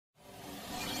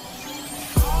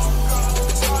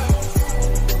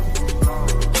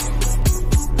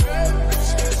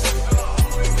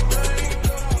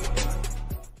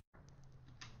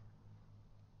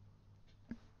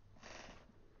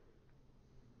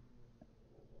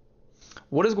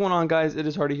What is going on, guys? It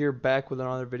is Hardy here, back with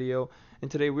another video, and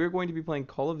today we're going to be playing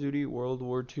Call of Duty World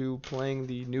War II, playing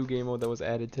the new game mode that was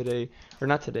added today, or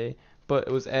not today, but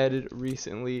it was added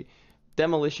recently.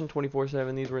 Demolition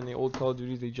 24/7. These were in the old Call of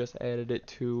Duties. They just added it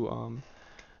to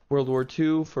World War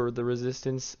II for the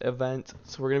Resistance event.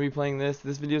 So we're gonna be playing this.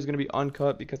 This video is gonna be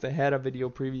uncut because I had a video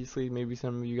previously. Maybe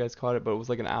some of you guys caught it, but it was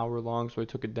like an hour long, so I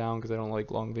took it down because I don't like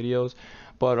long videos.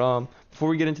 But before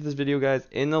we get into this video, guys,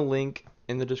 in the link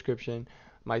in the description,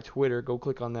 my Twitter, go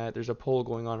click on that. There's a poll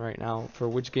going on right now for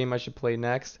which game I should play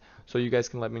next, so you guys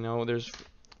can let me know. There's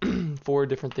 4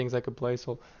 different things I could play,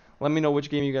 so let me know which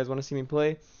game you guys want to see me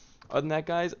play. Other than that,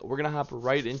 guys, we're gonna hop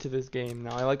right into this game.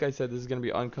 Now, like I said, this is gonna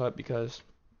be uncut because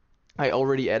I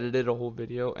already edited a whole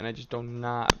video, and I just do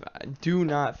not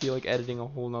feel like editing a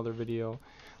whole nother video,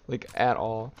 like, at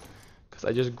all, because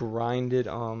I just grinded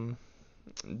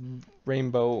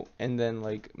Rainbow and then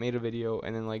like made a video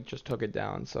and then like just took it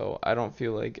down. So I don't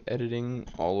feel like editing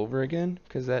all over again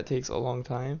because that takes a long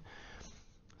time.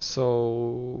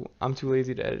 So I'm too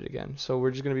lazy to edit again. So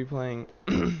we're just gonna be playing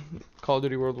Call of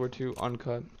Duty World War II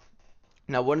uncut.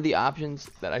 Now, one of the options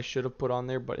that I should have put on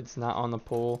there, but it's not on the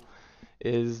poll,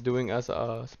 is doing us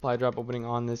a supply drop opening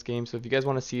on this game. So if you guys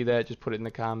want to see that, just put it in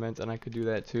the comments, and I could do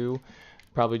that too.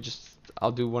 Probably just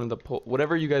I'll do one of the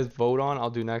whatever you guys vote on, I'll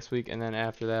do next week, and then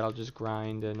after that I'll just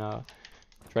grind and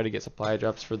try to get supply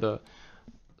drops for the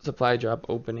supply drop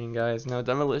opening, guys. Now,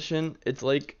 Demolition, it's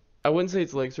like, I wouldn't say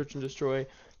it's like search and destroy,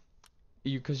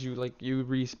 because you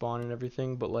respawn and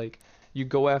everything, but like you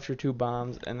go after 2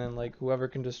 bombs, and then like whoever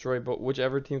can destroy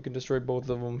whichever team can destroy both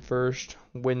of them first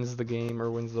wins the game or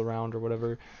wins the round or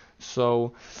whatever.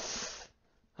 So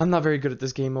I'm not very good at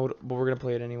this game mode, but we're gonna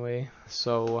play it anyway.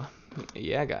 So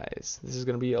yeah, guys, this is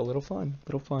gonna be a little fun,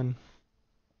 I'm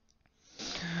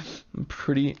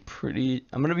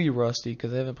gonna be rusty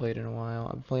because I haven't played in a while.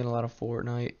 I'm playing a lot of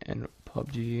Fortnite and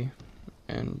PUBG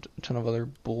and a ton of other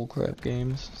bullcrap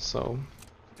games. So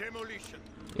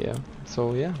yeah,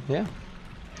 so yeah.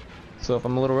 So if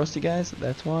I'm a little rusty, guys,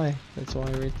 that's why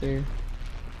right there.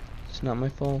 It's not my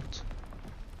fault.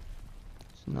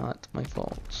 It's not my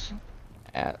fault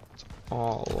at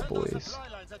all, boys.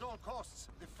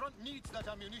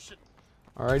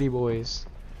 Alrighty, boys.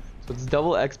 So it's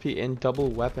double XP and double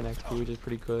weapon XP, which is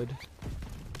pretty good.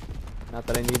 Not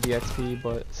that I need the XP,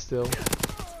 but still.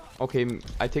 Okay,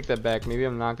 I take that back. Maybe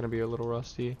I'm not gonna be a little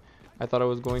rusty. I thought I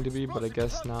was going to be, but I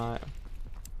guess not.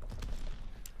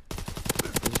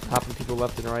 I'm just popping people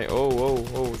left and right.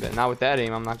 Oh. Not with that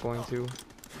aim, I'm not going to.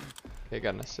 Okay,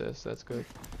 got an assist. That's good.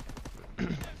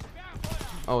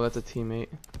 Oh, that's a teammate.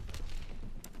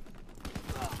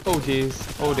 Oh,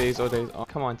 jeez. Oh, days. Oh,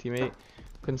 come on, teammate.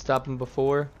 Couldn't stop him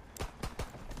before.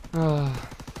 Come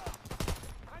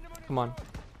on.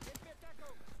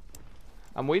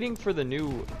 I'm waiting for the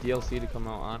new DLC to come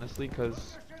out, honestly,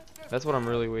 because that's what I'm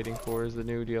really waiting for, is the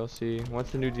new DLC. Once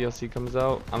the new DLC comes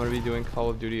out, I'm going to be doing Call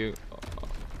of Duty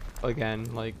again,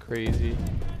 like crazy.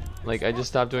 Like, I just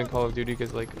stopped doing Call of Duty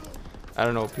because, like, I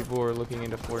don't know, people were looking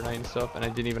into Fortnite and stuff, and I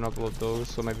didn't even upload those,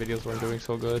 so my videos weren't doing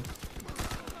so good.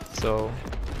 So,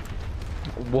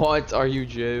 what? Are you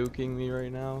joking me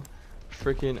right now?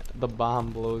 Freaking, the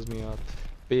bomb blows me up.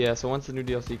 But yeah, so once the new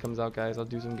DLC comes out, guys, I'll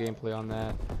do some gameplay on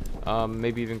that.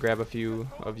 Maybe even grab a few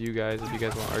of you guys if you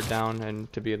guys are down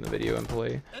and to be in the video and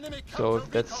play. So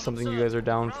if that's something you guys are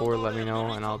down for, let me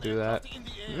know and I'll do that.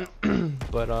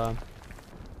 But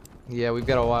yeah, we've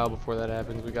got a while before that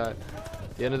happens. We got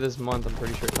the end of this month, I'm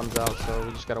pretty sure it comes out, so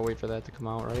we just gotta wait for that to come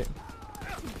out, right?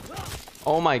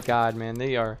 Oh my god, man,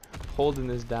 they are holding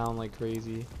this down like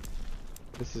crazy.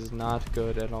 This is not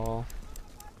good at all.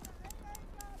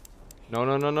 No.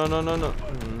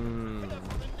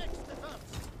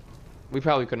 We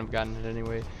probably couldn't have gotten it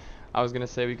anyway. I was gonna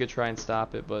say we could try and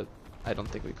stop it, but I don't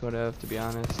think we could have, to be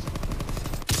honest.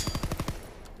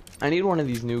 I need one of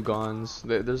these new guns.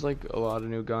 There's like a lot of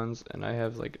new guns, and I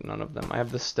have like none of them. I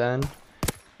have the Sten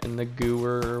and the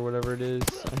Gooer or whatever it is.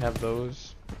 I have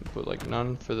those, but like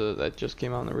none for that just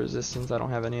came out in the Resistance. I don't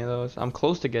have any of those. I'm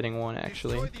close to getting one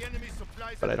actually,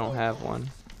 but I don't have one,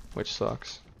 which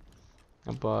sucks.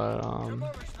 But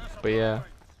yeah,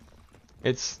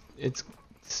 it's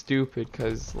stupid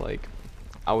because like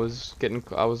I was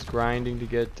grinding to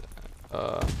get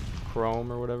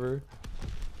Chrome or whatever,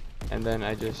 and then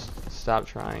I just stopped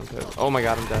trying because, oh my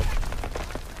god, I'm dead.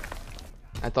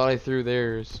 I thought I threw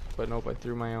theirs, but nope, I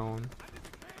threw my own.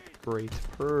 Great,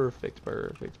 perfect.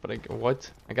 But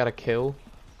I got a kill.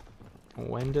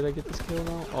 When did I get this kill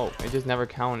now? Oh, I just never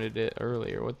counted it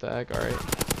earlier. What the heck? All right.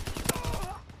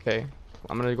 Okay,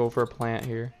 I'm gonna go for a plant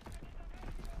here.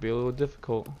 Be a little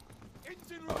difficult.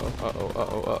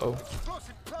 Uh-oh.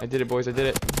 I did it, boys. I did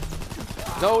it.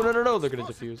 No, no, no, no. They're gonna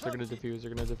defuse. They're gonna defuse.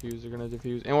 They're gonna defuse. They're gonna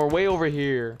defuse. And we're way over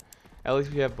here. At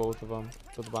least we have both of them.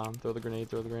 Throw the bomb. Throw the grenade.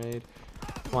 Throw the grenade.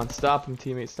 Come on, stop him,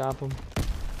 teammate. Stop him.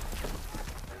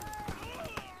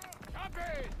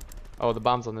 Oh, the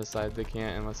bomb's on this side. They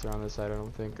can't unless they're on this side, I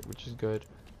don't think, which is good.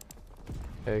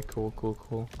 Okay, cool, cool,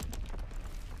 cool.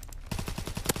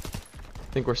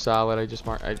 I think we're solid. I just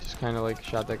kind of like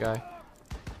shot that guy.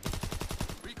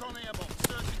 Recon airborne,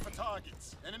 searching for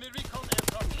targets. Enemy recon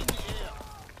aircraft in the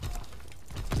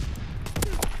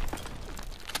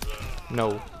air.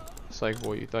 No. It's like,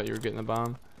 boy, you thought you were getting the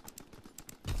bomb.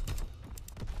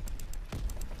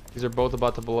 These are both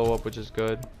about to blow up, which is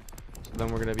good. So then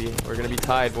we're gonna be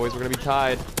tied, boys. We're gonna be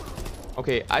tied.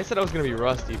 Okay, I said I was gonna be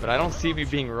rusty, but I don't see me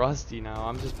being rusty now.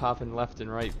 I'm just popping left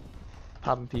and right,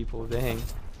 popping people. Dang.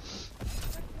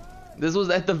 This was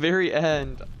at the very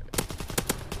end.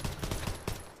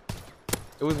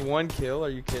 It was 1 kill. Are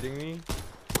you kidding me?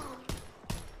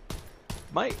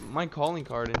 My calling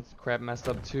card and crap messed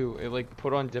up too. It like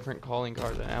put on different calling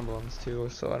cards and emblems too.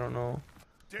 So I don't know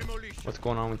what's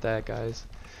going on with that, guys.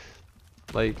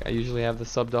 Like, I usually have the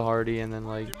sub to Hardy and then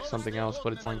like something else,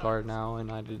 but it's on guard now,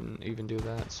 and I didn't even do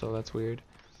that, so that's weird.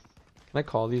 Can I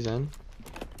call these in?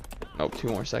 Nope, 2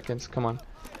 more seconds. Come on.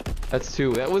 That's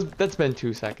 2. That's been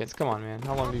 2 seconds. Come on, man.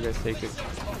 How long do you guys take to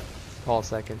call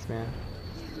seconds, man?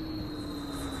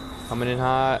 Coming in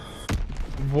hot.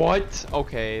 What?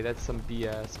 Okay, that's some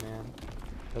BS, man.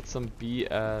 That's some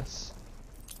BS.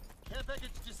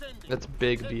 That's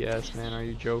big BS, man. Are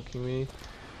you joking me?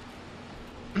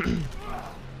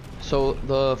 So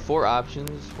the 4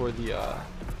 options for the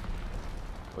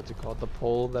what's it called, the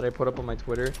poll that I put up on my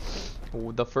Twitter,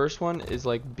 the first one is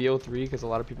like BO3, because a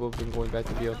lot of people have been going back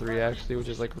to BO3 actually, which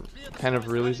is like kind of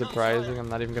really surprising. I'm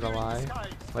not even gonna lie.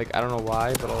 Like, I don't know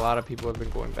why, but a lot of people have been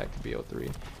going back to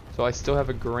BO3. So I still have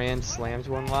a Grand Slam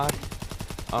to unlock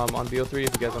on BO3.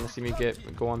 If you guys want to see me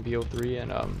go on BO3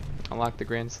 and unlock the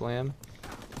Grand Slam,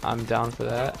 I'm down for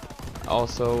that.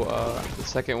 Also, the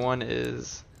second one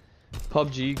is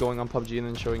PUBG, going on PUBG and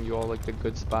then showing you all like the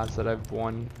good spots that I've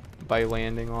won by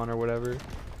landing on or whatever, and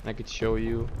I could show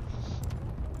you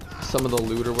some of the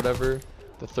loot or whatever.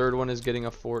 The third one is getting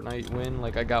a Fortnite win.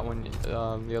 Like, I got one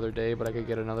the other day, but I could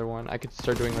get another one. I could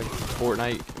start doing like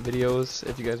Fortnite videos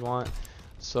if you guys want,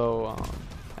 so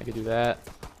I could do that.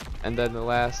 And then the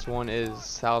last one is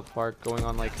South Park, going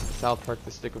on like South Park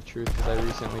The Stick of Truth, because I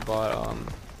recently bought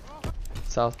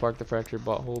South Park The Fractured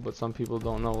Butthole, but some people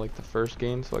don't know like the first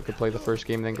game, so I could play the first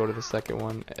game and then go to the second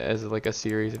one as like a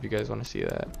series if you guys want to see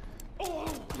that.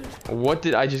 What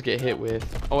did I just get hit with?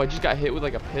 Oh, I just got hit with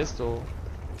like a pistol.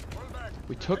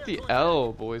 We took the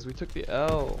L, boys. We took the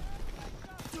L.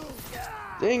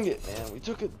 Dang it, man. We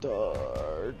took it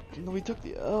dark. No, we took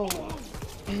the L.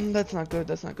 That's not good.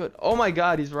 That's not good. Oh my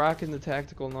god, he's rocking the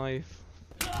tactical knife.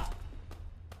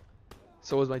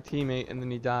 So was my teammate, and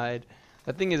then he died.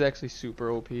 That thing is actually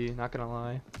super OP, not gonna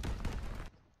lie.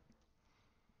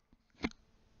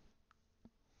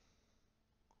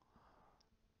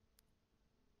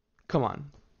 Come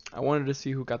on. I wanted to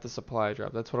see who got the supply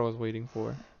drop. That's what I was waiting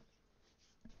for.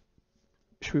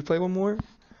 Should we play one more?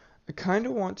 I kind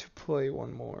of want to play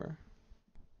one more,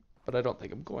 but I don't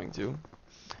think I'm going to.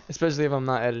 Especially if I'm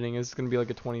not editing. It's going to be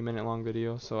like a 20-minute long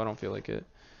video, so I don't feel like it.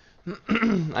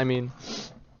 I mean,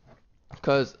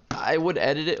 because I would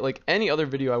edit it, like any other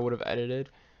video I would have edited,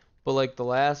 but like the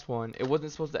last one, it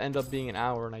wasn't supposed to end up being an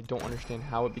hour, and I don't understand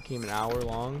how it became an hour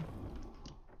long.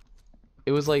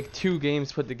 It was like 2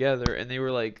 games put together, and they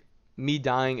were like me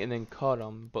dying and then cut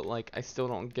them, but like I still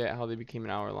don't get how they became an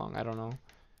hour long. I don't know,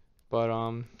 but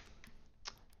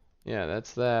yeah,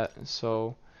 that's that.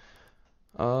 So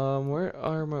where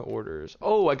are my orders?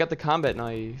 Oh, I got the combat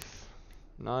knife.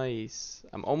 Nice.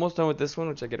 I'm almost done with this one,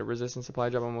 which I get a resistance supply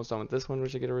drop. I'm almost done with this one,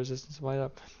 which I get a resistance supply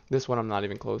drop. This one I'm not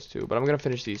even close to, but I'm gonna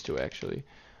finish these 2 actually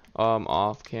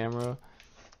off camera.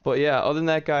 But yeah, other than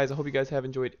that, guys, I hope you guys have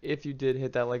enjoyed. If you did,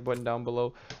 hit that like button down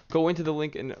below. Go into the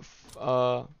link and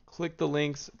click the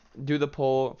links, do the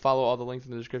poll, follow all the links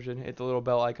in the description, hit the little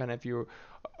bell icon if you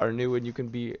are new, and you can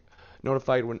be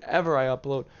notified whenever I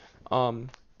upload.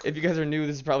 If you guys are new,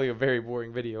 this is probably a very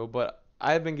boring video, but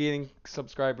I've been gaining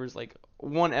subscribers like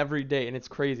 1 every day, and it's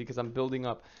crazy because I'm building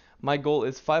up. My goal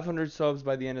is 500 subs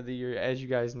by the end of the year. As you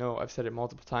guys know, I've said it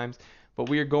multiple times, but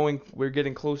we're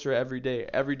getting closer every day.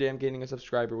 Every day I'm gaining a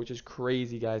subscriber, which is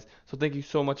crazy, guys. So thank you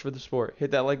so much for the support.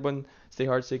 Hit that like button. Stay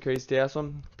hard, stay crazy, stay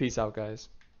awesome. Peace out, guys.